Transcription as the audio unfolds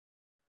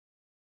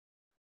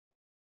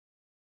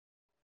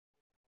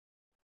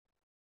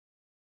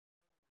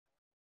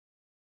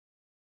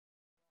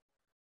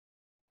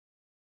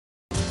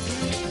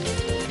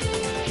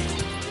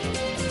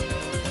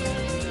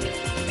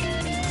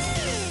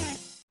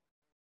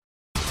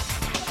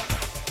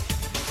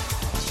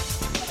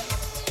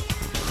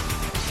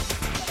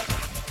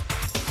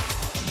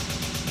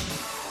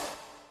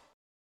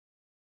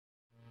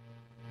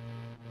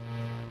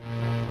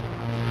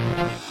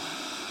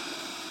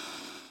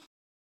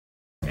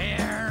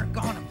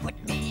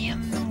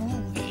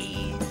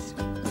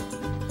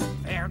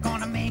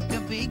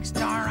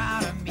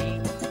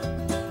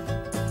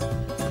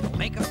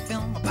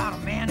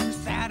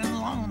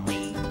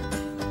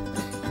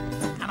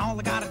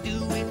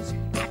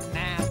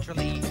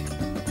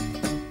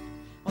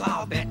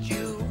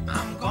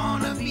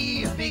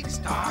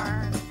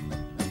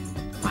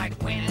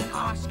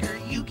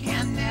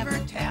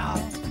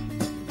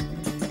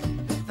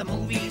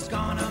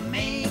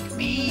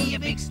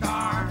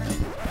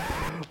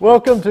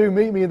Welcome to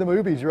Meet Me in the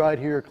Movies right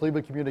here at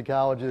Cleveland Community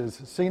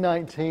College's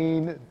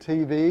C19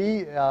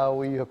 TV.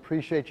 We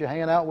appreciate you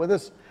hanging out with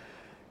us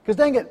because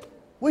dang it,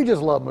 we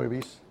just love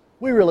movies.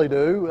 We really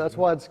do. That's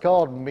why it's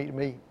called Meet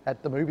Me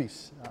at the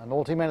Movies.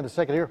 Noel T. Manning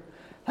II here,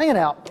 hanging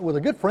out with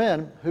a good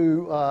friend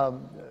who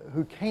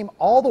came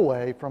all the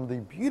way from the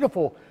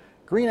beautiful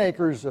Green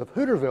Acres of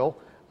Hooterville,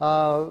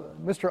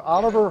 Mr.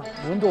 Oliver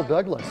Wendell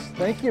Douglas.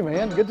 Thank you,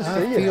 man. Good to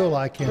see you. I feel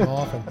like him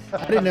often.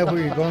 I didn't know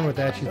where you were going with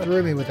that. You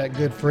threw me with that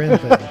good friend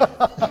thing.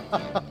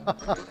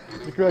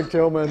 Craig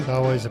Tillman. It's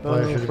always a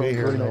pleasure to be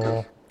here,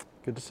 Noel.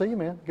 Good to see you,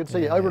 man. Good to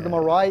see you. Over to my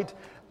right,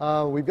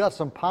 we've got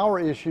some power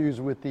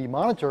issues with the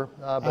monitor.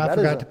 I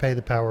forgot to pay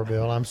the power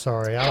bill. I'm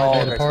sorry.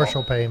 I made a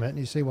partial payment.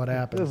 You see what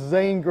happened. This is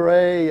Zane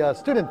Grey,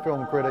 student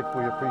film critic.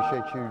 We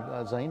appreciate you,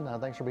 Zane.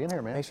 Thanks for being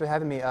here, man. Thanks for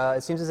having me.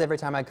 It seems as every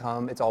time I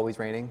come, it's always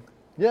raining.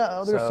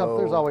 Yeah, there's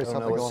always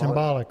something going on.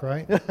 Symbolic,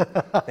 right?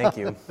 Thank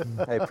you.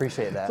 I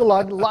appreciate that. There's a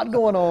lot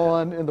going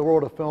on in the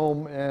world of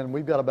film, and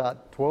we've got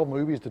about 12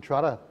 movies to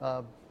try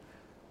to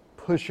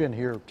push in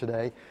here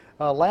today.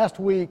 Last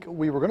week,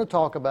 we were going to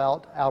talk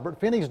about Albert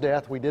Finney's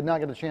death. We did not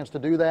get a chance to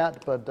do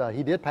that, but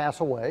he did pass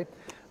away.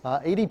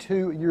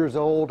 82 years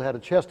old, had a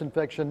chest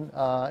infection,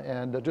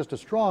 and just a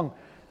strong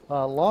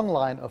long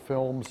line of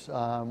films.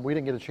 We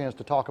didn't get a chance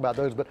to talk about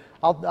those, but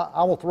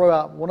I will throw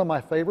out one of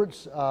my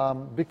favorites,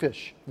 Big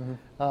Fish.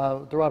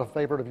 Throw out a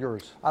favorite of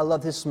yours. I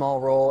loved his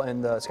small role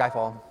in the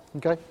Skyfall.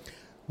 Okay.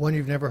 One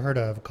you've never heard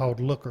of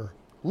called Looker.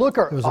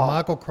 Looker. It was a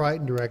Michael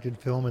Crichton directed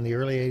film in the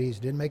early 80s.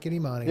 Didn't make any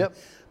money. Yep.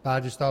 But I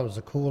just thought it was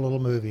a cool little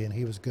movie, and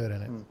he was good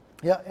in it.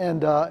 Yeah,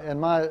 and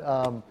my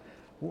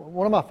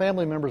one of my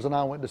family members and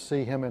I went to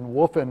see him in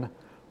Wolfen,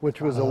 which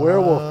was a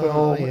werewolf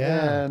film,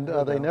 and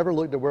they never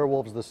looked at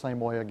werewolves the same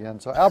way again.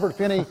 So Albert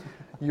Finney,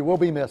 you will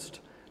be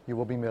missed. You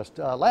will be missed.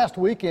 Last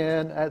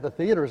weekend at the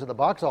theaters, at the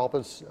box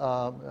office,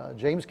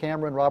 James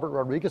Cameron, Robert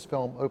Rodriguez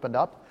film opened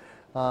up,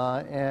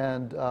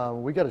 and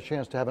we got a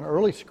chance to have an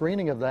early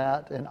screening of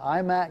that in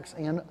IMAX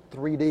and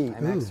 3D.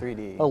 IMAX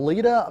 3D.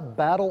 Alita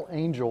Battle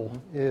Angel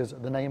is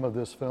the name of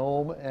this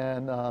film,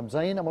 and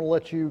Zane, I'm going to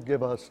let you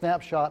give a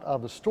snapshot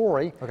of the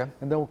story, and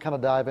then we'll kind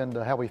of dive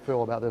into how we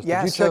feel about this.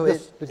 Yeah,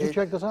 did you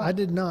check this out? I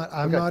did not.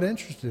 I'm not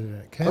interested in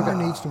it. Cameron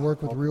needs to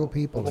work with real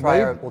people. We'll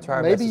try our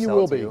best Maybe you to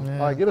will sell be. it to you. All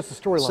right, give us the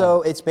storyline.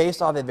 So it's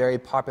based off a very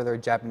popular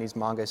Japanese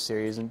manga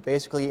series, and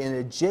basically in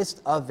the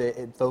gist of it,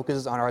 it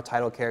focuses on our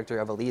title character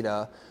of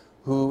Alita,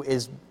 who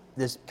is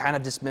this kind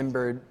of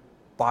dismembered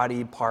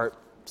body part.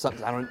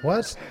 Something I don't.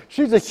 What?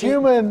 She's a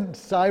human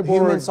cyborg.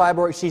 Human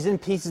cyborg. She's in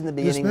pieces in the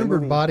beginning.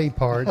 Dismembered body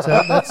parts.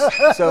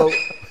 So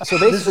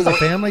basically, this is a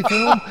family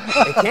film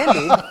it can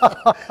be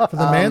for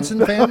the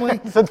Manson family.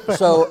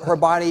 So her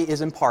body is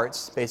in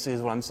parts, basically,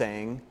 is what I'm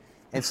saying.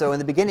 And so in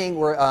the beginning,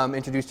 we're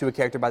introduced to a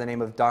character by the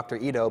name of Dr.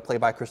 Ito,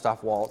 played by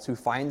Christoph Waltz, who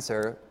finds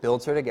her,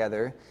 builds her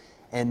together,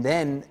 and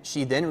then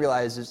she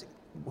realizes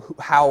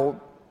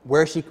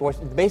where she,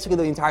 basically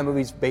the entire movie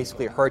is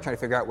basically her trying to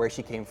figure out where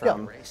she came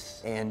from,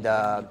 and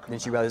then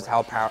she realizes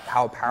how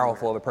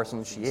powerful of a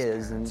person she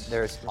is, and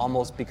there's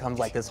almost becomes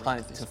like this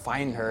hunt to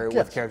find her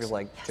with characters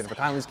like Jennifer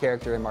Connelly's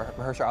character and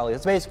Mahershala Ali.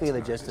 That's basically the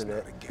gist of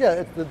it.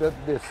 Yeah,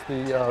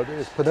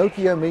 it's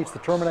Pinocchio meets the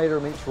Terminator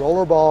meets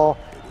Rollerball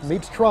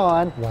meets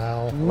Tron.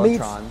 Wow. Meets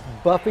Tron.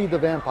 Buffy the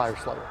Vampire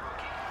Slayer.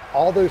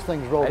 All those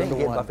things rolled I didn't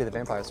into get one. Buffy the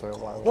Vampire Slayer.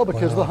 Well,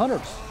 because of the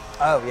hunters.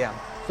 Oh yeah.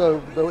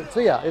 So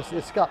yeah,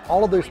 it's got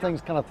all of those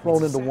things kind of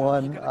thrown into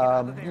one.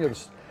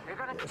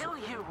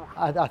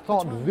 I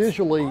thought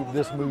visually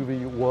this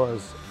movie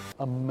was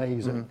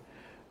amazing.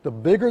 The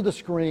bigger the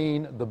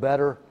screen, the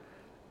better.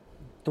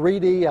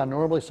 3D, I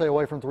normally stay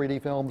away from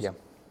 3D films,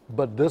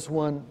 but this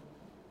one,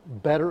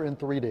 better in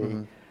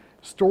 3D.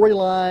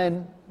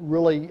 Storyline,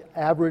 really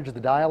average. The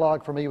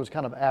dialogue for me was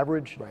kind of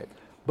average. Right.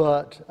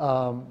 But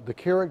the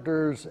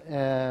characters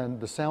and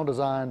the sound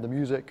design, the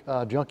music,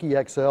 Junkie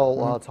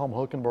XL, Tom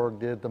Hokenberg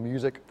did the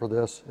music for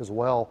this as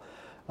well.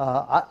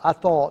 I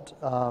thought,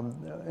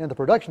 and the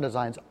production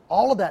designs,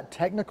 all of that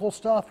technical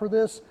stuff for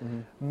this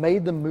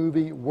made the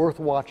movie worth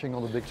watching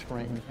on the big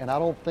screen. And I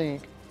don't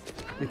think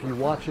if you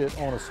watch it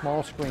on a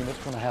small screen, it's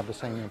going to have the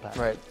same impact.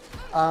 Right.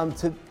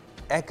 To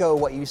echo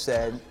what you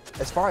said,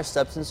 as far as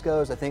substance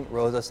goes, I think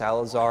Rosa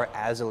Salazar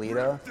as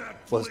Alita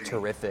was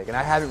terrific. And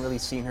I haven't really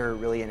seen her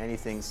really in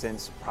anything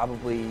since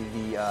probably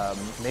the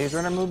Maze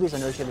Runner movies. I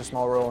know she had a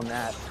small role in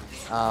that.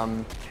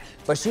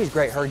 But she's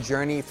great. Her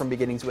journey from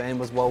beginning to end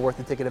was well worth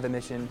the ticket of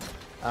admission.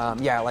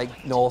 Yeah,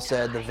 like Noel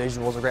said, the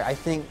visuals are great. I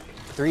think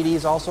 3D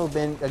has also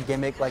been a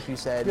gimmick, like you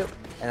said.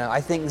 And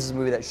I think this is a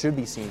movie that should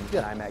be seen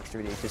in IMAX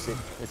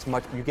 3D. It's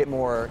much, you get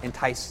more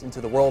enticed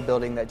into the world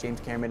building that James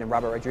Cameron and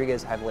Robert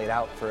Rodriguez have laid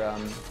out for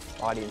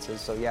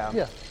audiences. So yeah.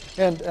 Yeah,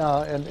 and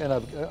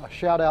a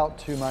shout out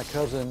to my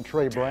cousin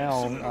Trey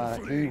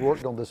Brown. He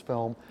worked on this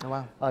film. Oh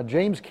wow.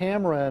 James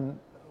Cameron,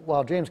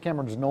 while James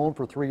Cameron's known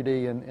for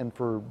 3D and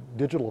for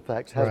digital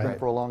effects, has been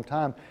for a long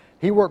time.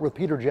 He worked with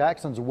Peter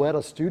Jackson's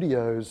Weta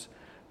Studios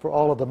for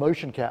all of the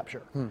motion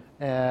capture.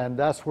 And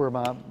that's where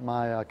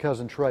my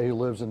cousin Trey, who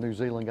lives in New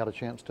Zealand, got a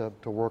chance to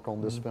work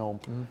on this film.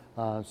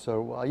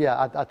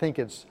 Yeah, I think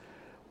it's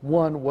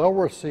one well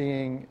worth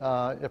seeing,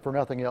 if for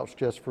nothing else,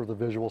 just for the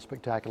visual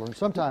spectacular. And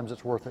sometimes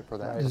it's worth it for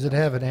that. Does it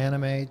have an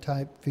anime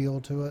type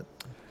feel to it?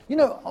 You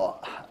know,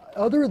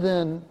 other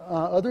than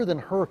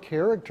her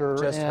character,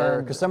 Just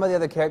her, because some of the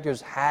other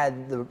characters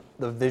had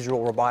the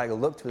visual robotic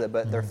look to it,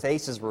 but their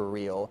faces were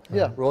real.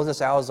 Yeah. Rosa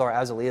Salazar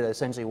as Alita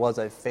essentially was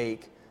a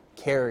fake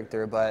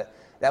character, but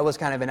that was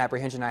kind of an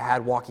apprehension I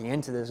had walking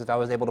into this, if I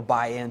was able to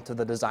buy into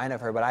the design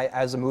of her. But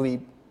as the movie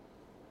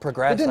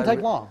progressed, it didn't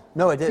take long.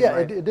 No, it didn't. Yeah,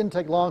 right? it didn't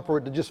take long for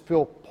it to just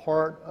feel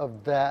part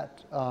of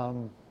that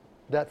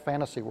that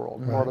fantasy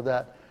world, part of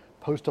that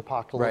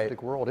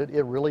post-apocalyptic world.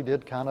 It really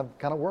did kind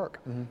of work.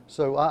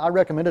 So I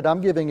recommend it.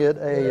 I'm giving it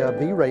a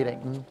B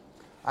rating.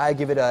 I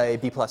give it a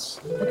B+.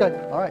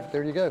 Okay, all right,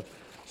 there you go.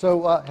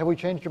 So have we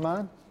changed your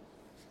mind?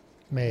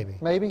 Maybe.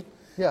 Maybe?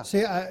 Yeah. See,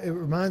 it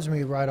reminds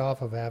me right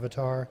off of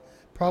Avatar.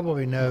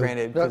 Probably no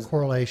Granted,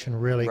 correlation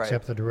really, Right.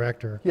 except the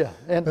director. Yeah,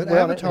 and But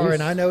well, Avatar, he's-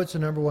 and I know it's the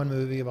 #1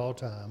 movie of all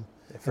time.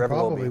 It and forever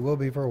will probably be. will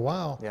be for a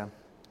while. Yeah.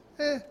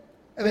 I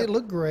mean, it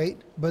looked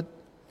great, but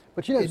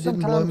But you know, it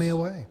didn't blow me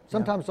away.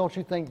 Sometimes don't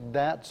you think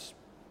that's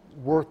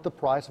worth the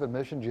price of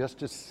admission just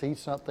to see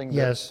something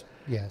Yes.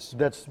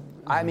 that's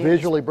I mean,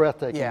 visually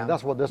breathtaking? yeah.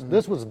 That's what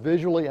this was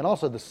visually, and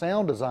also the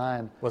sound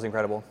design. Was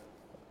incredible.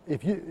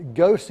 If you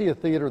go see a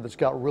theater that's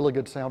got really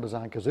good sound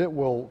design, because it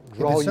will If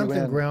draw it's you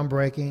something in.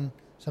 groundbreaking,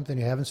 something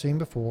you haven't seen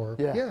before,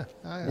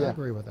 I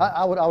agree with that.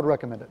 I would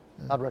recommend it.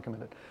 I'd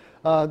recommend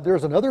it.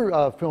 There's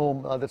another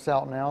film that's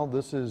out now.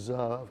 This is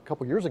a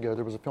couple years ago.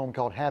 There was a film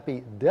called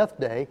Happy Death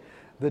Day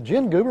that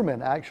Jen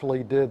Guberman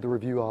actually did the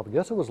review of. I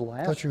guess it was I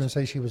last. thought you were going to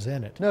say she was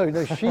in it.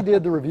 No, she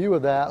did the review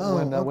of that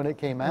Oh, when it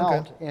came okay.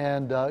 out,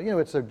 and you know,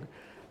 it's a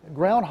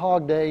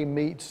Groundhog Day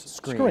meets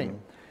Scream,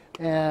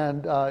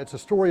 and it's a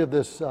story of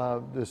this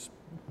this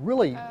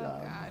really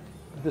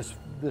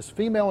this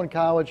female in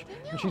college,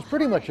 and she's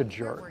pretty much a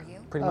jerk.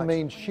 Pretty I much.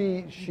 mean,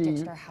 she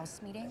Their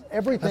house meeting.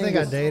 everything. I think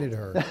I is- dated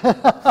her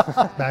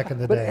back in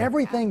the But day.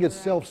 everything is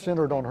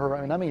self-centered on her,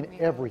 and I mean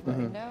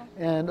everything.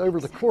 And over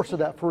the course of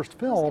that first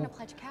film,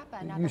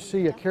 you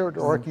see a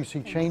character arc, you see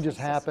changes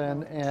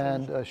happen,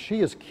 and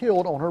she is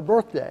killed on her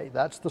birthday.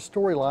 That's the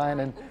storyline,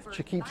 and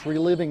she keeps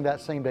reliving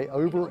that same day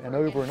over and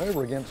over and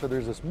over again. So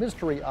there's this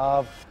mystery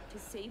of,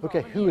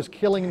 okay, who is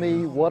killing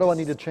me? What do I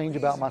need to change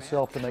about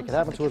myself to make it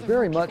happen? So it's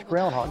very much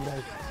Groundhog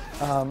Day.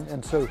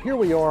 And so here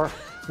we are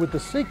with the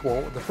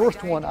sequel. The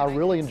first one I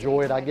really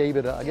enjoyed. I gave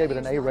it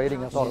an A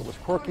rating. I thought it was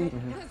quirky.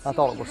 I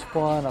thought it was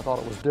fun. I thought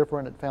it was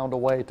different. It found a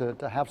way to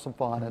have some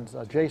fun. And it's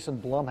a Jason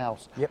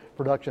Blumhouse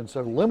production.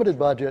 So limited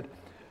budget.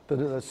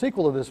 The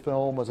sequel of this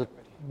film was a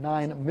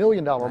 $9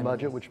 million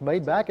budget, which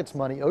made back its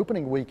money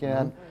opening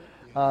weekend.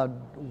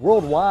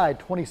 Worldwide,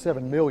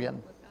 $27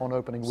 million on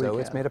opening weekend. So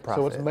it's made a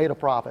So it's profit. made a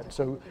profit.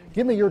 So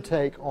give me your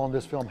take on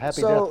this film,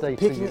 Happy So Death Day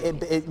to you.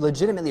 it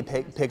legitimately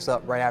picks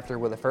up right after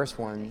where the first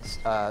one's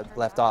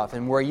left off,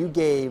 and where you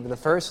gave the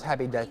first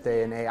Happy Death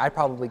Day an A, I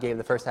probably gave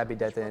the first Happy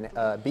Death Day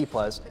an B+.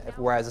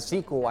 Whereas the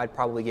sequel, I'd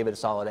probably give it a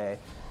solid A.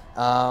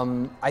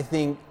 I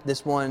think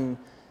this one,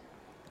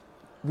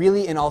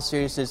 really, in all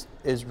seriousness,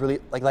 is really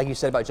like you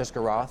said about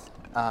Jessica Roth,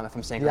 if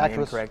I'm saying The her name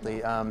actress.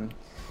 correctly.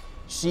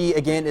 She,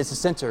 again, is the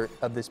center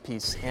of this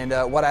piece. And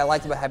what I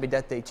liked about Happy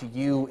Death Day to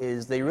You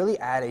is they really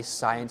add a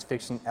science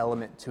fiction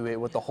element to it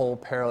with the whole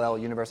parallel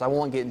universe. I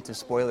won't get into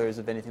spoilers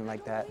of anything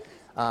like that.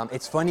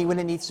 It's funny when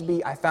it needs to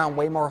be. I found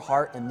way more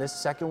heart in this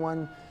second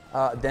one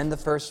than the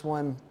first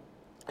one.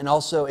 And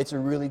also, it's a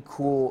really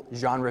cool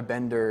genre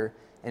bender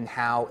in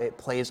how it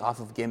plays off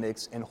of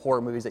gimmicks in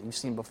horror movies that you've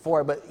seen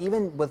before. But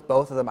even with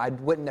both of them, I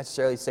wouldn't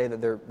necessarily say that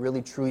they're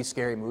really truly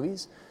scary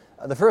movies.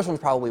 The first one's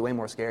probably way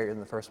more scary than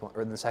the first one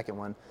or than the second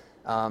one.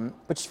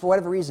 But just for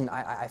whatever reason,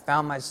 I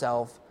found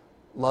myself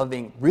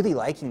really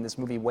liking this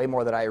movie way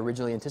more than I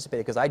originally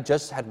anticipated, because I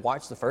just had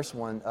watched the first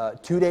one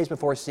 2 days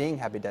before seeing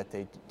Happy Death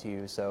Day to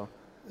You. So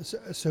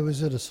So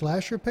is it a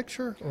slasher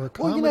picture or a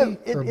Well, comedy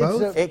you know, or it's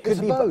both? it could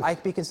It's be. both. I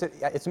could be considered.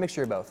 It's a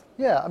mixture of both.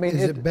 Yeah, I mean,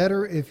 Is it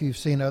better if you've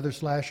seen other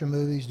slasher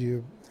movies?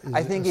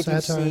 I think if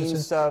you've seen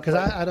stuff because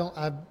like-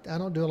 I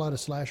don't do a lot of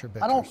slasher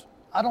pictures.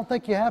 I don't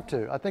think you have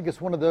to. I think it's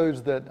one of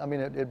those that, I mean,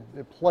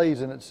 it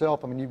plays in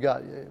itself. I mean, you've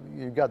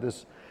got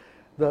this,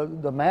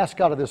 the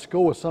mascot of this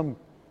school is some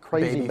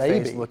crazy baby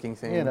Baby-face-looking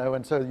thing. you know,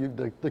 and so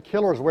the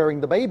killer is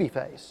wearing the baby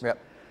face. Yep.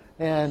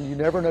 And you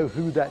never know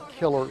who that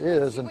killer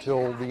is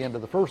until the end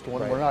of the first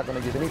one. We're not going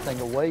to give anything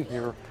away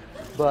here,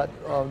 but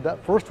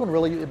that first one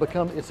really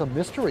it's a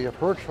mystery of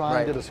her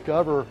trying to Right.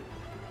 discover,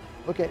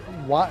 okay,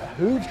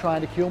 who's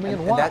trying to kill me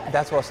and why.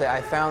 That's what I'll say.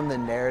 I found the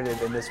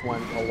narrative in this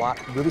one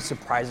really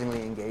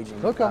surprisingly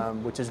engaging. Okay.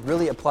 Which is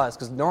really a plus,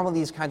 because normally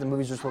these kinds of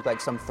movies just look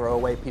like some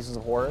throwaway pieces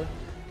of horror.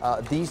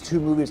 These two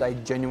movies, I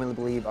genuinely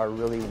believe, are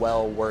really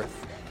well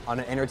worth. On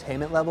an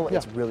entertainment level,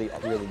 it's really,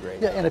 really great.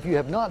 Yeah, and if you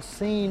have not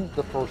seen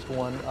the first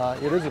one,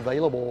 it is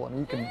available and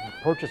you can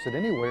purchase it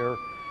anywhere.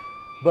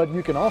 but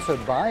you can also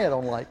buy it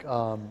on like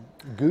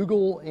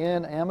Google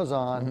and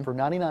Amazon for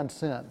 99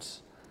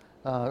 cents.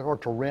 Or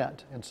to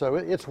rent, and so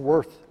it's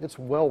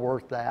well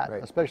worth that,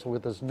 Right. especially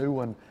with this new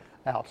one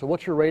out. So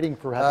what's your rating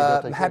for Happy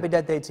Death Day? Happy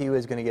Death Day to You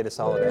is going to get a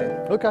solid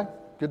A. Okay,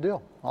 good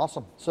deal,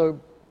 awesome. So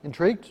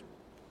intrigued?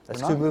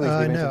 That's Or two not? movies. we've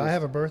No, introduced. I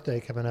have a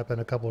birthday coming up in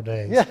a couple of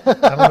days. Yeah.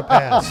 I'm going to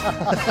pass.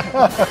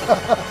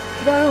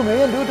 No,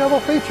 man, do a double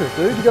feature,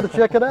 dude. You got to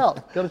check it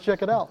out. Got to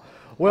check it out.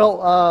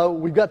 Well,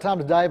 we've got time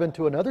to dive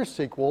into another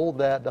sequel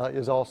that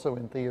is also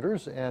in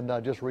theaters and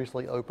just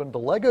recently opened. The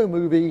Lego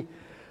Movie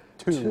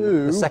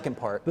 2. The second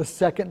part. The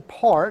second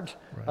part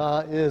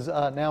is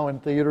now in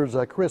theaters.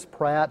 Chris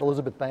Pratt,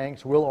 Elizabeth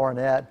Banks, Will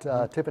Arnett,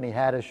 Tiffany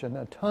Haddish,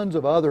 and tons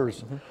of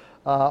others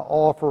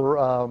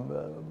offer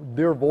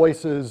their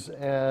voices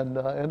and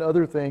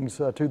other things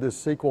to this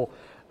sequel.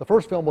 The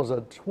first film was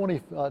a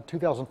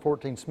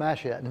 2014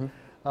 smash hit.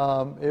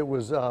 It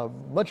was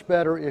much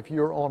better if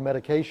you're on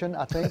medication,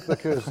 I think,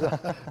 because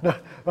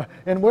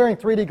and wearing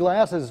 3D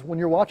glasses when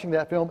you're watching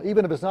that film,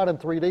 even if it's not in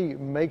 3D,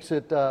 makes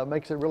it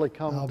really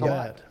come I'll to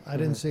life. bet. I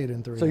didn't see it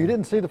in 3D. So you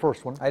didn't see the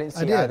first one. I didn't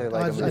see I did. either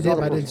Lego I movie. did,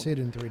 but I didn't see it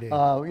in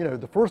 3D. You know,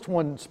 the first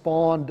one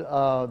spawned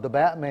the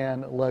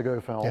Batman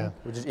Lego film, Yeah.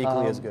 Which is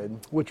equally as good.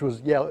 which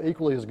was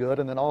equally as good,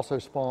 and then also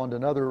spawned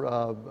another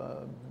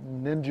Lego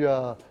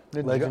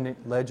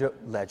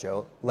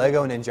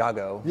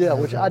Ninjago. Yeah,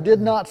 which I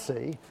did not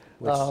see.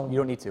 Which you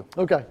don't need to.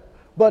 Okay,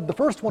 but the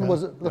first one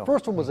was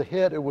a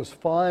hit. It was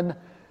fun.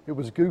 It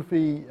was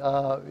goofy.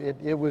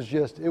 It was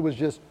just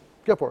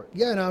go for it.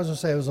 Yeah, and I was going to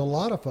say it was a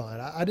lot of fun.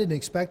 I didn't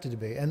expect it to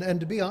be.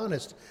 And to be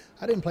honest,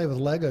 I didn't play with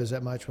Legos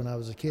that much when I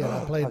was a kid.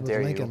 I played with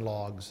dare you. Lincoln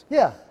Logs.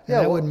 Yeah, And yeah.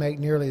 that well, wouldn't make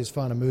nearly as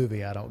fun a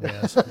movie, I don't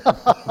guess.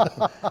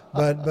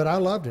 but I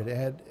loved it.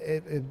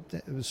 It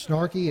was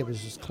snarky. It was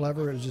just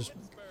clever. It was just,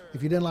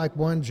 if you didn't like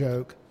one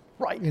joke,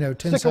 right. you know,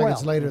 10 Stick seconds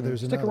around. later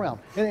there's Stick another. around.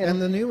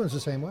 And the new one's the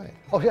same way.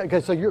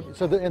 Okay. So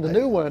in the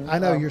new one, I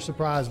know you're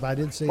surprised, but I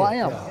did see Well, it. I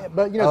am, Yeah.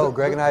 but you know. Oh,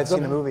 Greg and I have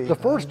seen the movie. The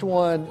first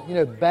one, you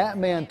know,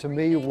 Batman to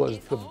me was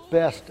the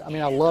best. I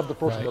mean, I loved the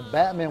first one, but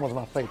Batman was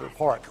my favorite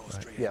part.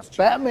 Yeah.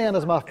 Batman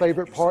is my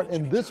favorite part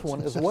in this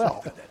one as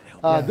well.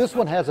 This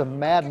one has a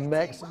Mad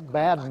Max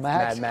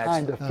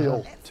kind of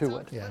feel to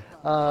it.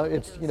 Yeah.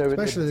 It's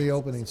Especially the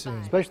opening scene.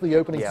 especially the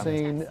opening Yeah.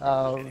 scene.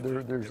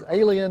 There's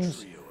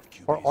aliens,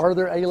 or are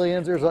there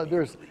aliens? There's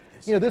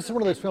you know, this is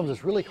one of those films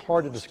that's really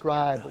hard to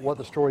describe what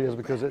the story is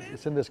because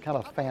it's in this kind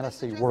of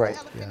fantasy world.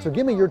 Yeah. So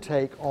give me your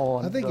take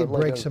on. I think the it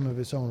breaks Lego. some of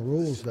its own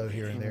rules, though,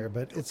 here and there,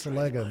 but it's a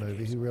Lego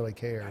movie. Who really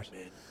cares?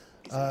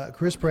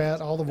 Chris Pratt,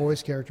 all the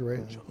voice character,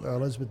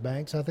 Elizabeth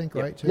Banks, I think,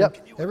 right? Too?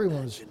 Yep.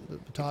 Everyone was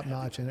top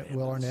notch in it.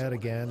 Will Arnett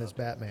again as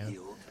Batman.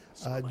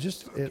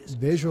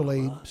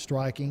 Visually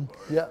striking.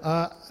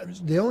 Yeah.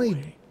 The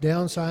only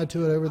downside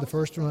to it over the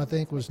first one, I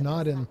think, was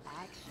not in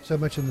so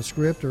much in the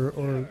script or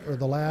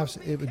the laughs.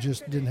 It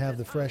just didn't have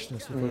the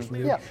freshness the first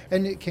one did. Yeah.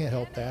 And it can't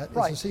help that. It's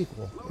Right. a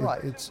sequel.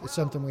 Right. It's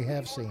something we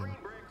have seen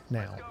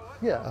now.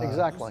 Yeah,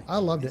 exactly. I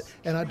loved it.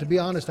 And to be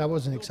honest, I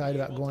wasn't excited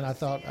about going. I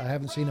thought, I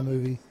haven't seen a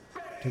movie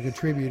to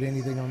contribute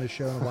anything on this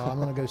show in a while. I'm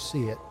going to go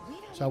see it.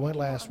 So I went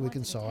last week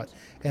and saw it.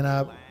 And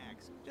I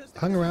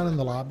hung around in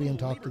the lobby and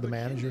talked to the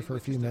manager for a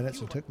few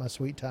minutes and took my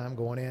sweet time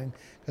going in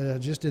because I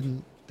just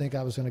didn't think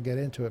I was going to get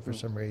into it for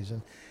some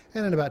reason.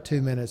 And in about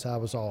 2 minutes, I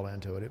was all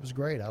into it. It was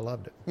great. I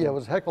loved it. Yeah, it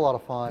was a heck of a lot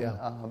of fun. Yeah.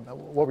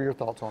 What were your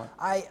thoughts on it?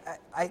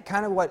 I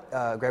kind of what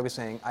Greg was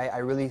saying. I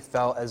really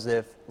felt as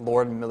if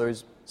Lord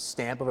Miller's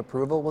stamp of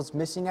approval was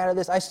missing out of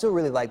this. I still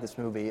really like this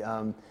movie,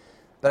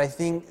 but I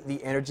think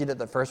the energy that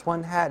the first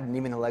one had, and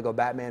even the Lego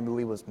Batman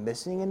movie, was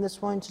missing in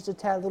this one just a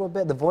tad little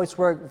bit. The voice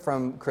work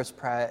from Chris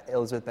Pratt,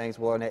 Elizabeth Banks,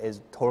 Will Arnett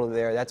is totally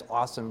there. That's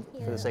awesome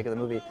for the sake of the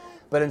movie.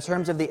 But in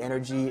terms of the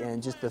energy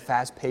and just the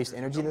fast-paced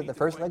energy that the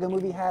first Lego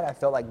movie had, I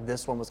felt like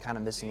this one was kind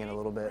of missing it a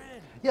little bit.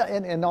 Yeah,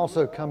 and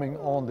also coming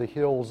on the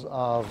heels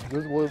of,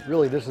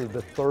 really this is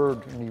the third,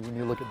 when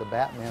you look at the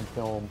Batman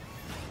film,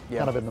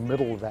 kind of in the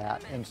middle of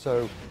that. And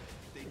so,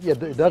 yeah,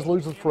 it does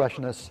lose its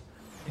freshness,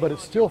 but it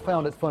still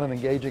found it fun and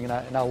engaging.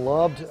 And I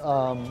loved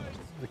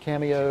the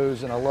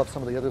cameos, and I loved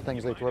some of the other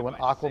things they threw in.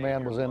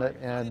 Aquaman was in it,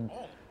 and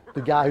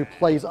the guy who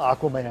plays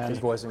Aquaman His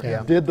voice,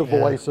 did the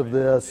voice of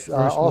this.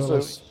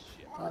 Willis.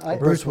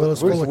 Bruce Willis,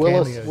 Bruce full of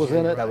Willis cameos. was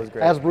in it That was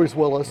great. as Bruce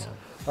Willis.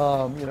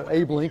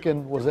 Abe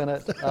Lincoln was in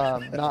it,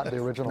 not the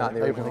original. Not the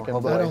Abe original. Lincoln, Oh,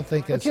 but- I don't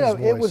think but that's you know,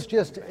 his it voice. was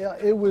just,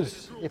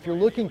 if you're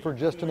looking for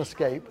just an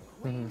escape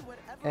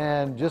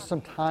and just some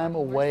time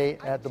away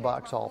at the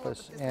box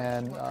office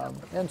and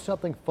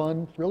something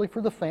fun really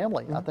for the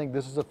family. I think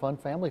this is a fun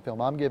family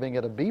film. I'm giving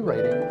it a B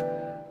rating.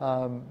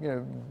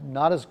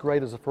 Not as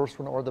great as the first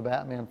one or the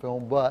Batman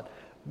film, but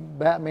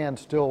Batman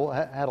still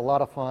had a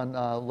lot of fun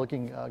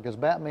looking, because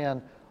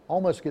Batman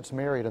almost gets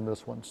married in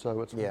this one,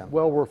 so it's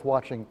well worth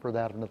watching for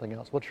that if nothing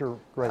else. What's your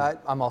rating?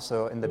 I'm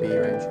also in the B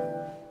range.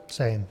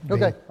 Same.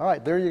 Okay, all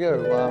right, there you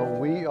go.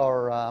 We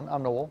are,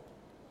 I'm Noel.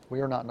 We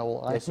are not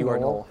Noel. Yes, you are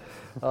Noel.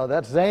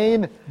 That's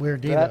Zane. We're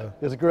Devo.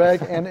 That is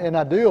Greg. And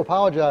I do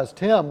apologize,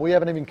 Tim. We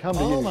haven't even come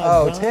to you.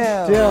 Oh,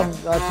 Tim.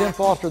 Tim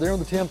Foster, they're on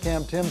the Tim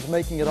Cam. Tim's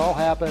making it all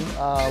happen.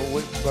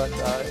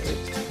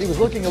 He was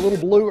looking a little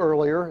blue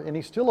earlier, and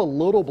he's still a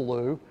little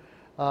blue.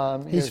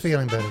 He's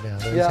feeling better now.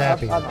 Though. Yeah, He's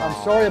happy.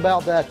 I'm sorry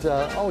about that.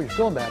 You're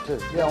feeling bad too.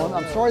 Yeah,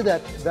 I'm sorry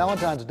that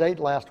Valentine's date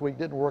last week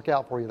didn't work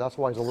out for you. That's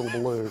why he's a little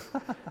blue.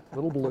 A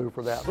little blue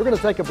for that. We're going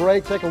to take a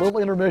break, take a little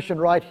intermission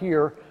right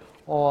here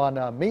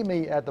on Meet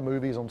Me at the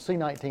Movies on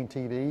C19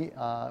 TV.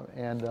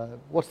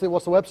 What's the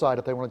website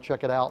if they want to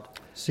check it out?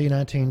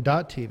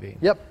 C19.tv.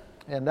 Yep,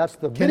 and that's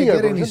the Can video it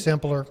get version. any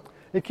simpler?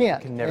 It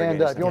can't. Can never And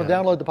get if you want to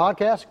download the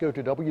podcast, go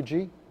to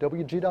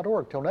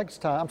WG.org. Till next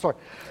time. I'm sorry.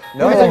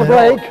 No, We're going to take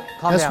a break.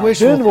 Calm That's down.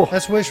 wishful.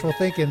 That's wishful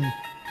thinking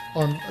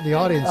on the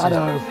audience. I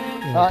know.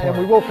 And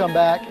we will come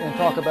back and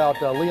talk about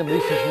Liam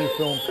Neeson's new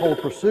film,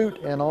 Cold Pursuit,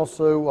 and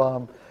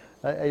also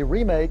a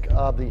remake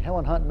of the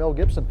Helen Hunt Mel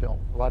Gibson film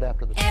right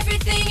after this.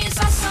 Everything is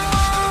awesome.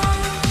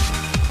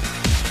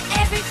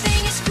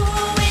 Everything is cool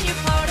when you're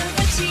part of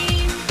a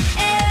team.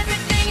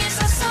 Everything is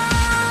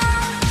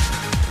awesome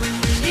when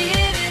we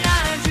live in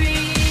our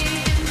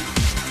dream.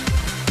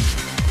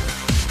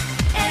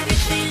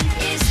 Everything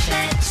is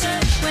better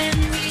when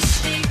we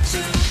stick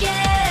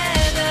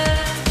together.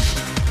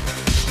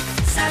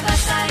 Side by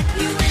side,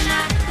 you and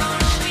I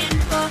gonna win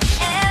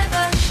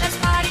forever. Let's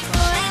party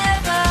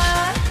forever.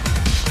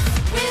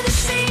 We're the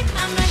same.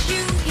 I'm like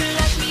you, you're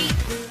like me.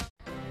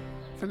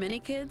 For many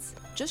kids,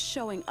 just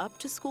showing up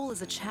to school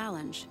is a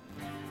challenge.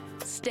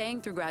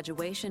 Staying through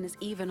graduation is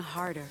even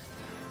harder.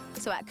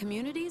 So at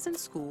Communities and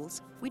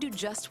Schools, we do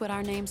just what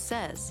our name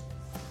says.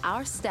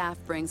 Our staff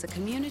brings a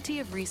community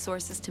of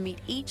resources to meet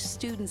each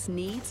student's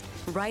needs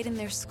right in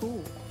their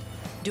school,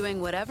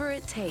 doing whatever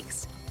it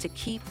takes to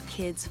keep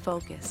kids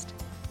focused,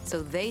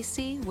 so they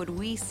see what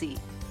we see,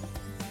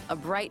 a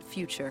bright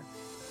future.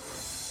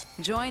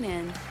 Join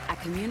in at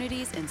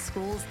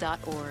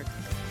communitiesinschools.org.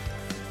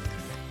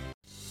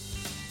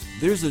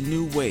 There's a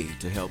new way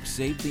to help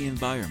save the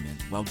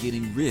environment while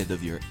getting rid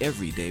of your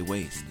everyday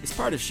waste. It's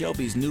part of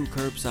Shelby's new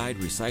curbside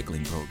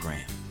recycling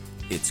program.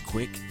 It's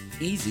quick,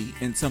 easy,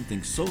 and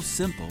something so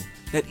simple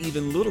that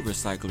even little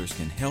recyclers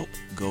can help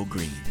go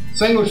green.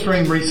 Single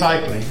stream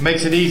recycling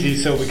makes it easy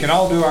so we can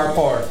all do our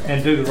part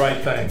and do the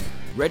right thing.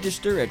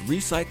 Register at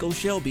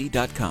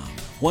recycleshelby.com.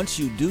 Once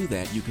you do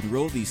that, you can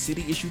roll these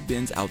city-issued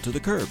bins out to the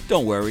curb.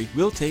 Don't worry,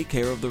 we'll take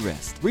care of the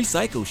rest.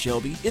 Recycle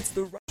Shelby, it's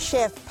the right...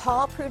 Chef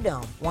Paul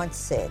Prudhomme once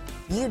said,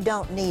 "You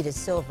don't need a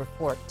silver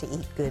fork to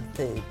eat good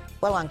food."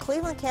 Well, on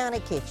Cleveland County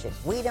Kitchen,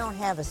 we don't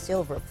have a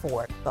silver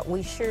fork, but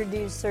we sure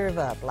do serve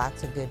up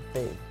lots of good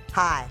food.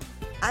 Hi,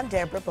 I'm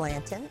Deborah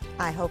Blanton.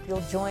 I hope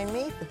you'll join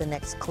me for the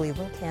next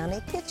Cleveland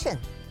County Kitchen.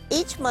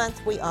 Each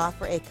month, we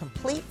offer a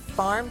complete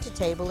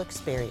farm-to-table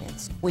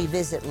experience. We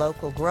visit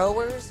local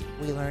growers,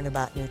 we learn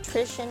about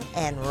nutrition,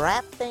 and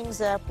wrap things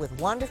up with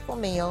wonderful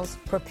meals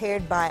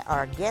prepared by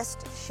our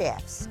guest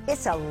chefs.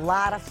 It's a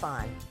lot of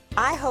fun.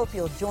 I hope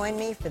you'll join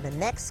me for the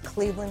next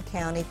Cleveland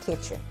County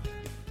Kitchen.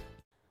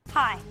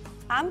 Hi,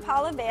 I'm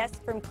Paula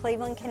Vest from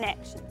Cleveland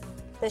Connections,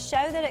 the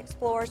show that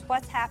explores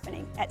what's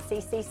happening at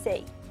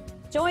CCC.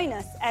 Join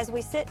us as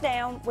we sit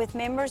down with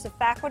members of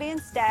faculty and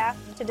staff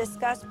to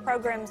discuss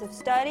programs of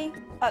study,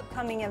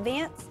 upcoming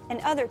events, and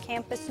other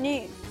campus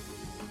news.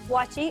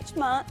 Watch each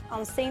month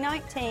on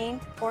C19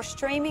 or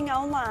streaming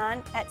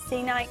online at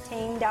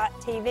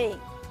c19.tv.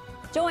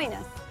 Join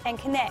us and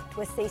connect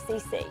with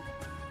CCC.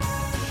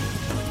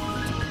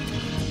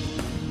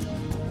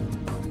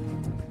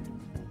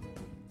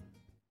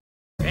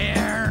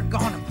 They're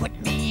gonna put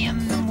me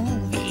in the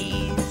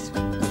movies.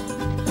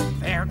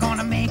 They're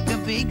gonna make a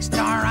big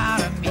star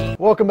out of me.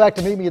 Welcome back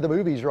to Meet Me at the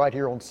Movies right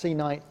here on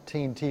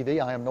C19 TV.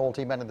 I am Noel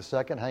T. Manning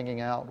II, hanging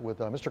out with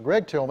Mr.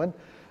 Greg Tillman.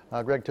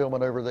 Greg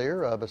Tillman over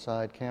there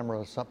beside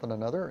camera something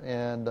another.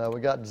 And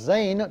we got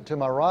Zane to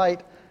my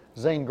right,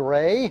 Zane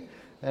Gray,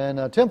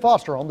 and Tim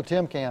Foster on the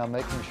Tim Cam,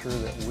 making sure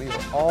that we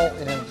are all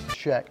in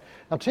check.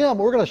 Now, Tim,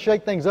 we're going to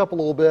shake things up a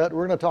little bit.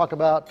 We're going to talk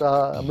about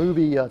a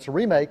movie, it's a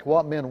remake,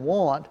 What Men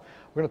Want.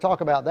 We're going to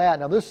talk about that.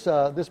 Now,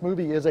 this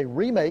movie is a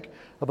remake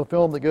of a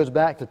film that goes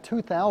back to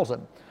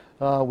 2000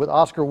 with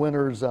Oscar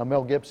winners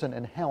Mel Gibson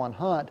and Helen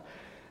Hunt.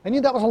 And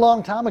that was a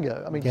long time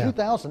ago. I mean,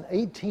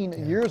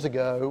 2018 years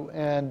ago.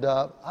 And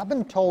I've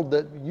been told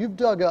that you've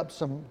dug up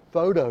some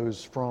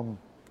photos from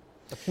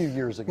a few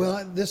years ago.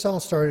 Well, this all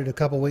started a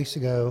couple weeks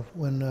ago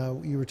when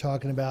you were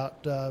talking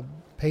about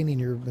painting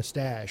your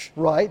mustache.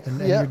 Right. And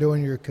you're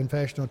doing your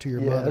confessional to your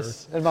mother.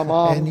 And my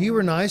mom. And you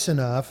were nice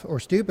enough, or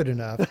stupid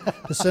enough,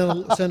 to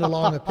send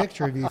along a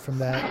picture of you from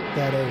that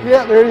age.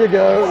 Yeah, there you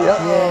go.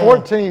 Yeah.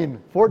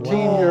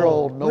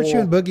 14-year-old Noel. Weren't you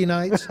in Boogie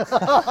Nights?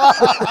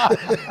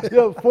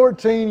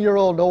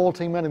 14-year-old Noel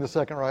T. Manning II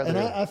right and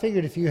there. I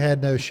figured if you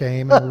had no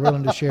shame and were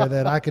willing to share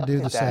that, I could do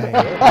the same.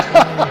 Yeah.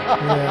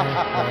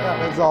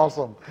 That's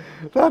awesome.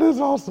 That is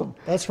awesome.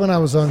 That's when I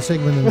was on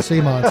Sigmund and the Sea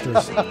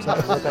Monsters. You look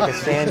like a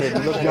stand-in.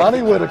 You look like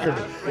Johnny Whitaker.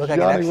 Look like an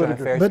Johnny extra on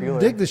Whitaker. Ferris But Bueller.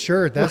 dig the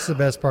shirt. That's the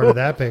best part of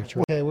that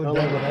picture. Okay, we're done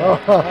with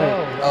that.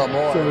 Oh,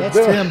 more. That's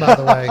Tim, by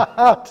the way.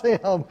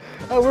 Tim.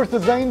 Oh, where's the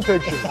Zane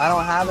picture? I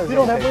don't have a We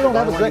don't have a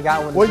one Zane.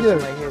 got one Well, this yeah,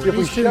 one right here. if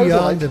we He's too showed you,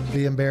 young like, to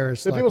be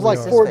embarrassed. if like it was we like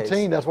are.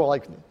 14, that's what,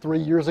 like 3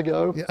 years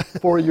ago,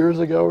 4 years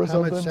ago or How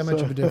something. much of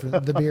So- a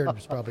difference? The beard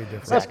was probably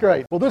different. That's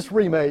great. Well, this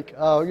remake,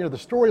 the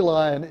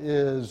storyline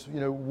is,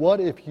 what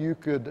if you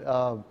could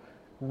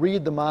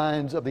read the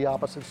minds of the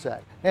opposite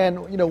sex? And,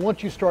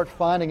 once you start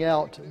finding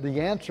out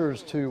the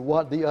answers to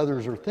what the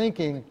others are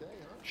thinking,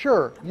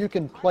 sure, you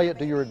can play it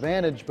to your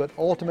advantage, but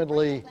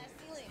ultimately,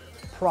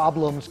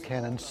 problems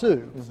can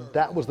ensue.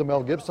 That was the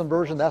Mel Gibson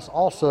version. That's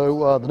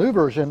also the new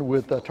version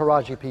with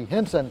Taraji P.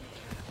 Henson.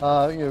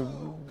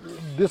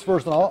 This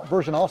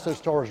version also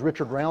stars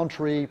Richard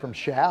Roundtree from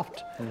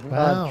Shaft,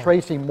 Wow.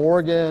 Tracy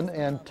Morgan,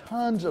 and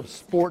tons of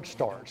sports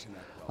stars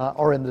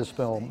are in this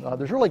film.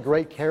 There's really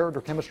great character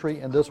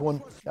chemistry in this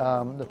one.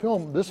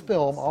 This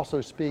film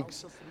also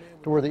speaks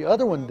to where the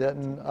other one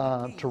didn't,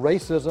 to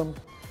racism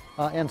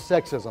and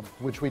sexism,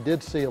 which we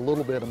did see a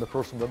little bit in the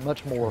first one, but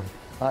much more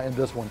in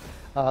this one.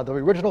 The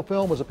original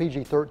film was a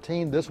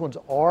PG-13. This one's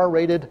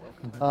R-rated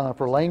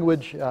for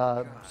language,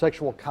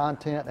 sexual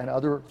content, and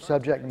other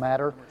subject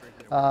matter.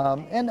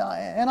 And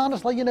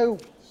honestly,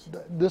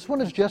 this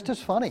one is just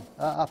as funny.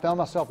 I found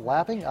myself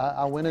laughing.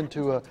 I went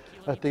into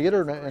a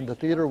theater, and the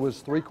theater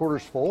was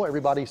 3/4 full.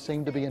 Everybody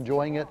seemed to be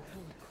enjoying it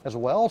as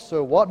well.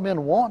 So What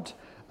Men Want,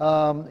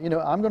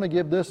 I'm going to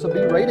give this a B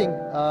rating.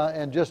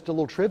 And just a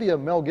little trivia,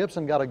 Mel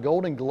Gibson got a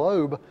Golden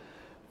Globe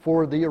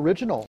for the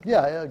original.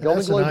 Yeah, a Golden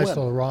That's a Globe nice win.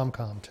 little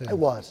rom-com, too. It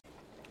was.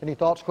 Any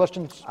thoughts,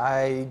 questions?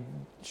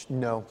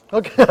 No.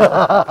 Okay.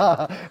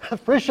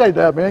 Appreciate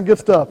that, man. Good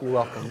stuff. You're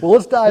welcome. Well,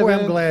 let's dive Boy, in.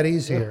 I'm glad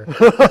he's here.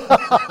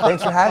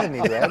 Thanks for having me,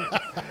 Greg.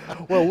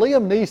 Well,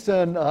 Liam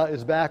Neeson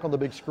is back on the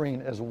big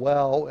screen as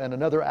well, and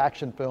another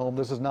action film.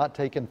 This is not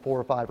Taken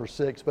 4, 5, or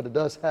 6, but it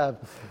does have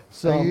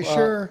some. Are you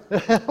sure?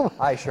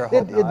 I sure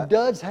hope It not.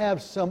 does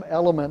have some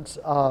elements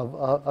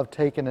of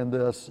Taken in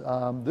this.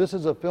 This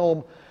is a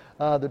film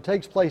that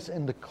takes place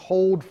in the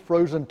cold,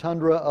 frozen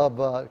tundra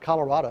of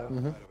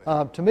Colorado.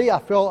 To me, I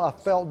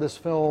felt this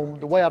film,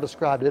 the way I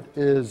described it,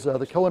 is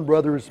the Coen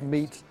brothers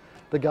meets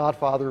The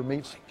Godfather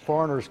meets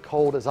Foreigners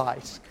Cold as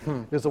Ice,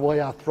 is the way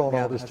I've thrown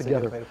all this that's a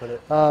together. good way to put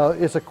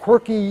it. It's a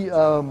quirky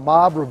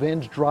mob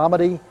revenge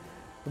dramedy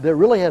that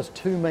really has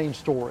two main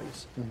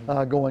stories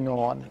going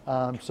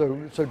on.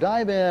 So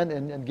dive in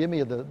and give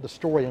me the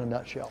story in a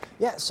nutshell.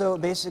 Yeah, so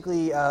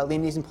basically,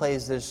 Liam Neeson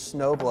plays this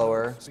snow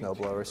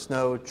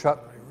truck.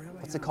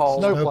 What's it called?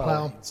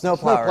 Snowplow.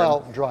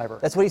 Snowplower. driver.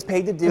 That's what he's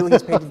paid to do.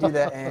 He's paid to do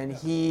that, and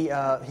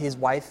his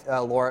wife,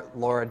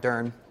 Laura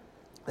Dern,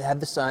 they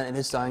have the son, and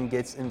his son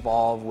gets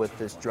involved with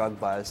this drug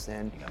bust.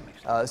 And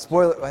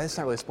spoiler, well, it's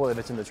not really a spoiler, but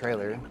it's in the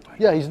trailer.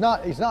 Yeah, he's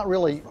not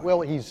really.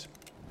 Well, he's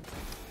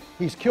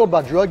killed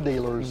by drug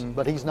dealers,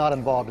 but he's not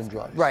involved in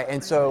drugs. Right,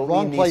 and so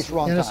Wrong Liam place, Neeson-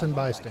 wrong Innocent time.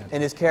 bystander.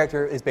 And his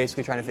character is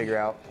basically trying to figure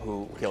out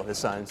who killed his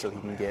son, so he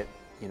can get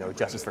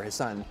justice for his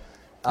son.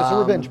 It's a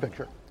revenge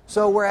picture.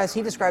 So whereas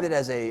he described it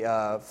as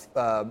a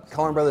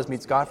Coen Brothers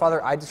meets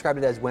Godfather, I described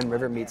it as When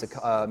River meets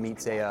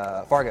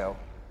a Fargo,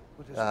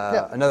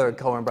 another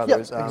Coen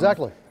Brothers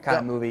exactly. kind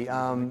of Yeah. movie.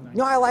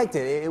 No, I liked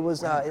it. It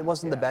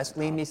wasn't the best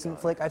Liam Neeson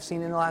flick I've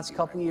seen in the last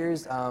couple of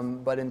years,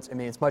 but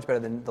it's much better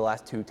than the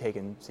last two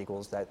Taken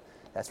sequels.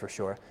 That's for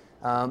sure.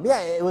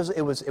 It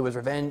was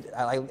revenge.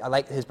 I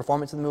like his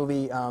performance in the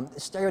movie.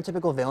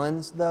 Stereotypical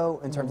villains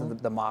though, in terms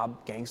of the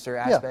mob gangster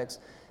aspects.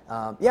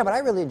 But I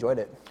really enjoyed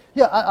it.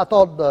 Yeah, I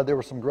thought there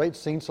were some great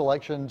scene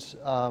selections.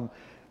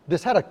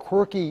 This had a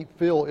quirky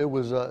feel. It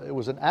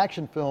was an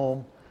action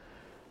film,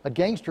 a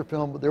gangster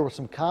film, but there was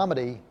some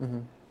comedy.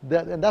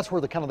 And that's where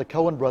the kind of the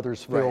Coen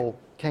brothers feel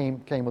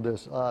came with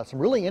this. Some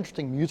really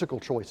interesting musical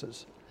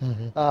choices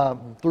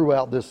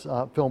throughout this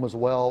film as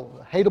well.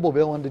 Hateable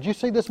Villain. Did you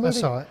see this movie?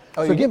 I saw it.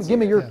 Oh, So you did give see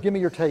me it, give me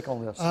your take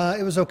on this.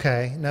 It was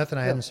okay. Nothing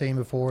I hadn't seen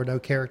before. No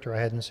character I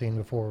hadn't seen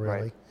before,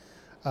 really.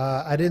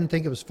 I didn't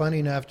think it was funny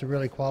enough to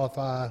really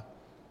qualify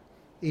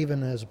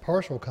even as a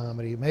partial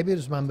comedy. Maybe it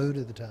was my mood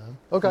at the time.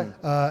 Okay.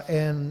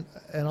 And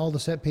all the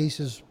set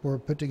pieces were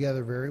put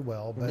together very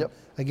well. But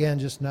again,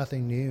 just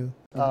nothing new.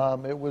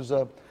 It was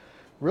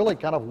really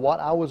kind of what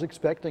I was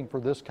expecting for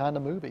this kind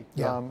of movie.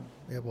 Yeah,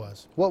 it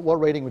was. What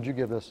rating would you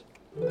give this?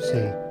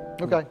 C.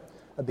 Okay.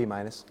 A B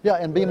minus. Yeah,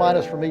 and B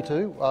minus for me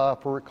too,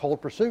 for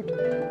Cold Pursuit.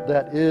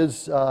 That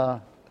is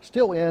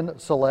still in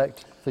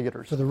select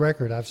theaters. For the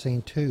record, I've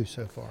seen 2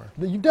 so far.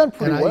 You've done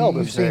pretty And well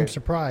you this seem year.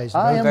 surprised.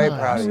 I both am very times.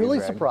 proud of I'm you, really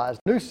Greg. surprised.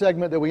 New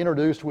segment that we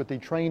introduced with the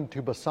Train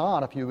to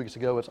Busan a few weeks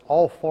ago. It's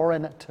All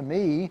Foreign to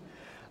Me.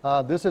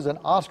 This is an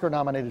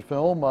Oscar-nominated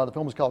film. The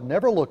film is called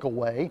Never Look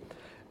Away.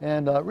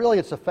 And really,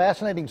 it's a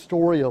fascinating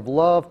story of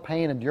love,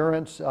 pain,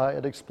 endurance.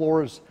 It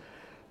explores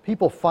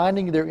people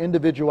finding their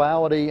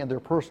individuality and their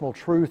personal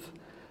truth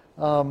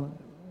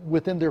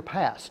within their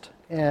past.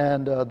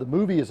 And the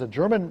movie is a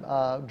German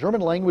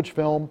language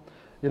film.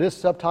 It is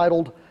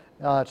subtitled,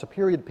 It's a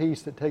period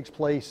piece that takes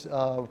place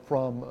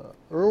from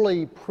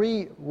early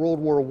pre-World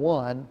War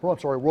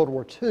World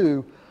War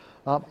II,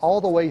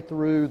 all the way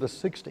through the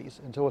 60s.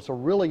 And so it's a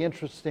really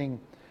interesting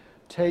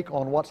take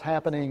on what's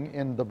happening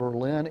in the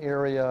Berlin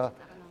area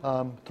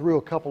through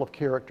a couple of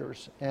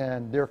characters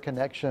and their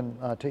connection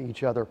to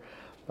each other.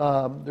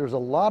 There's a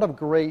lot of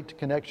great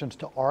connections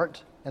to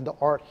art and the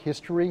art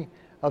history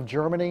of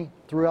Germany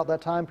throughout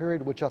that time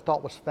period, which I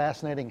thought was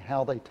fascinating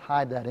how they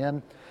tied that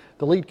in.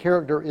 The lead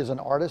character is an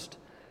artist,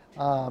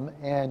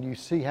 and you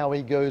see how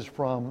he goes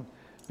from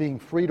being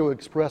free to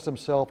express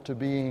himself to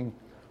being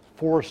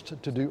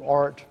forced to do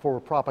art for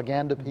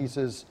propaganda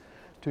pieces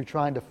to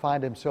trying to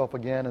find himself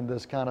again in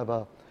this kind of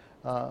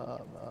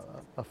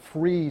a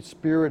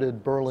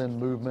free-spirited Berlin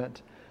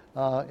movement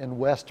in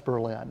West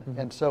Berlin.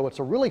 And so it's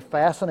a really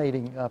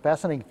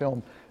fascinating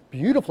film,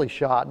 beautifully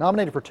shot,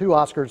 nominated for 2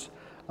 Oscars,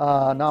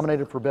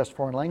 nominated for Best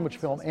Foreign Language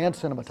Film and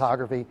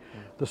Cinematography.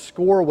 The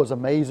score was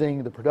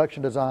amazing. The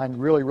production design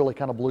really, really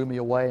kind of blew me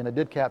away, and it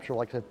did capture,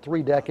 like I said,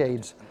 3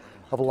 decades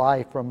of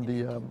life from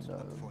the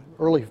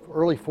early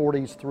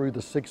 40s through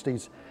the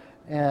 60s.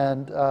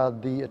 And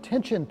the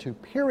attention to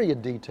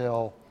period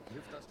detail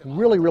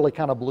really, really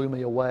kind of blew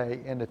me away.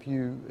 And if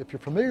you're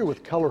familiar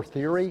with color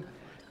theory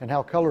and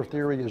how color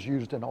theory is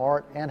used in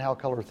art and how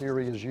color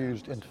theory is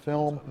used in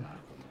film,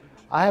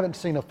 I haven't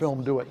seen a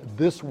film do it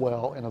this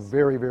well in a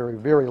very, very,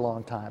 very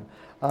long time.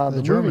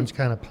 The Germans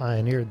kind of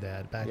pioneered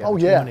that back in the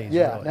 20s.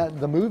 Yeah. Really. Now,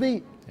 the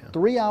movie,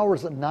 3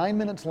 hours and 9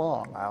 minutes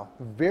long. Wow.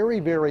 Very,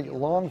 very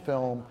long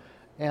film.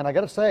 And I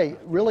got to say,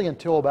 really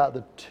until about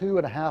the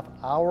 2.5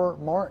 hour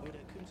mark,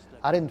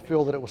 I didn't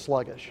feel that it was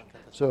sluggish.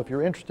 So if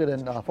you're interested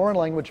in foreign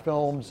language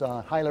films,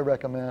 highly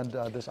recommend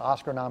this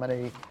Oscar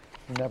nominee,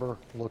 Never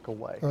Look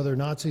Away. Are there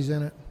Nazis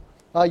in it?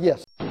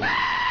 Yes.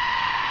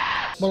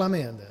 Well, I'm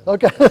in then.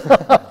 Okay.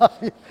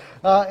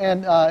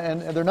 And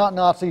they're not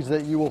Nazis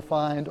that you will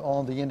find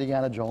on the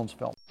Indiana Jones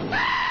film.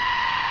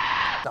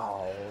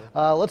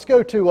 Let's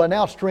go to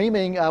now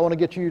streaming. I want to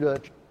get you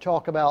to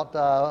talk about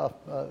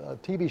a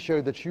TV show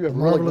that you have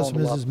really Marvelous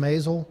grown to Mrs. love.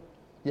 Maisel.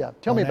 Yeah,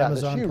 tell me on about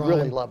Amazon this. You Prime.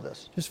 really love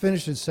this. Just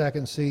finished its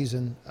 2nd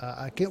season.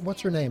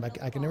 What's her name? I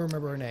can never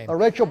remember her name.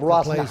 Rachel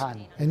That plays-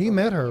 Brosnahan. And you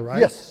met her, right?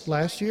 Yes.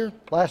 Last year?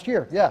 Last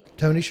year, yeah.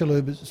 Tony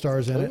Shalhoub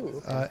stars in it.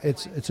 Ooh, okay.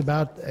 It's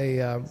about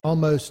a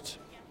almost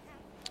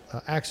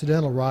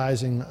accidental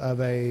rising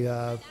of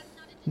a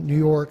New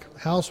York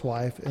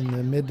housewife in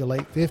the mid to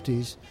late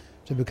 50s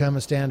to become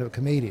a stand-up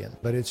comedian.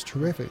 But it's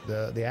terrific.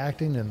 The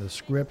acting and the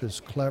script is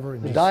clever.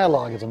 And The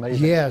dialogue is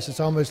amazing. Yes, it's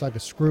almost like a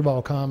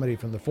screwball comedy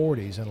from the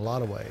 40s in a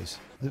lot of ways.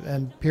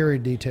 And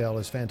period detail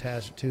is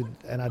fantastic too.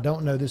 And I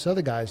don't know this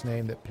other guy's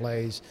name that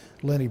plays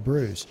Lenny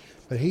Bruce,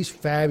 but he's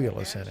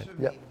fabulous in it.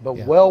 Yeah, but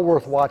well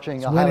worth watching.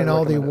 It's I highly winning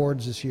all the recommend it.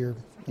 awards this year.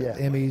 Yeah.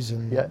 Emmys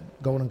and Yeah.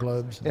 Golden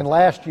Globes. And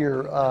last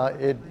year,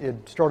 it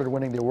started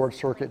winning the award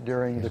circuit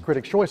during the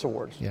Critics' Choice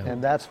Awards. Yeah.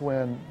 And that's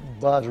when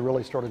buzz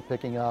really started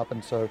picking up.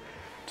 And so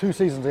 2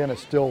 seasons in,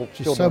 it's still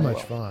Just so doing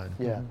much well. fun.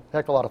 Yeah,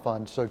 heck of a lot of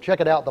fun. So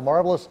check it out, The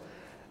Marvelous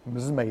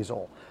Mrs.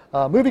 Maisel.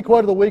 Movie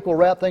quote of the week, we'll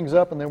wrap things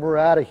up and then we're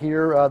out of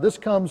here. This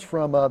comes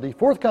from the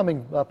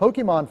forthcoming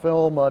Pokemon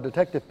film,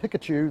 Detective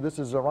Pikachu. This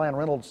is Ryan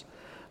Reynolds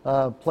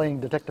playing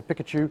Detective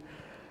Pikachu.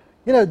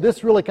 You know,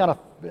 this really kind of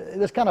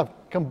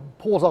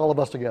pulls all of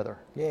us together.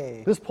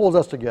 Yay. This pulls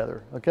us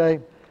together,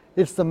 okay?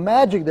 It's the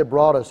magic that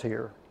brought us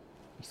here.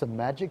 It's the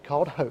magic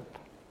called hope.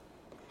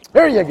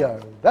 There you go.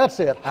 That's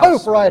it. How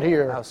Hope sweet. right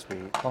here. How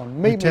sweet. On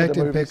Meet Me Detective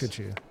the Movies.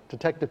 Pikachu.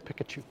 Detective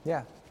Pikachu.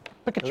 Yeah.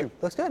 Pikachu.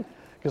 Looks good.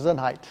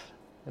 Gesundheit.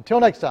 Until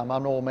next time,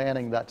 I'm Noel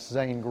Manning. That's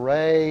Zane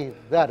Gray.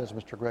 That is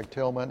Mr. Greg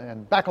Tillman.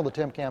 And back on the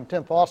Tim Cam,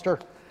 Tim Foster.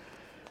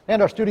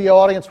 And our studio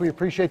audience, we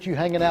appreciate you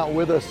hanging out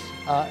with us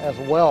as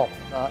well,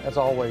 as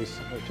always.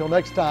 Until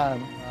next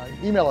time,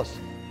 email us,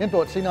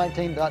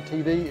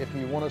 info@c19.tv if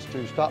you want us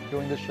to stop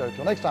doing this show.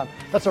 Until next time,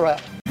 that's a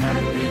wrap.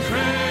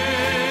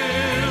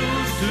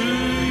 Trails to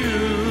you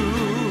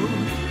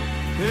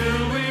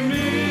till we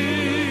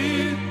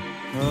meet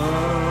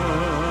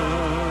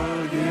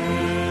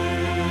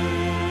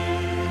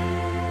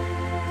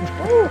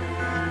again.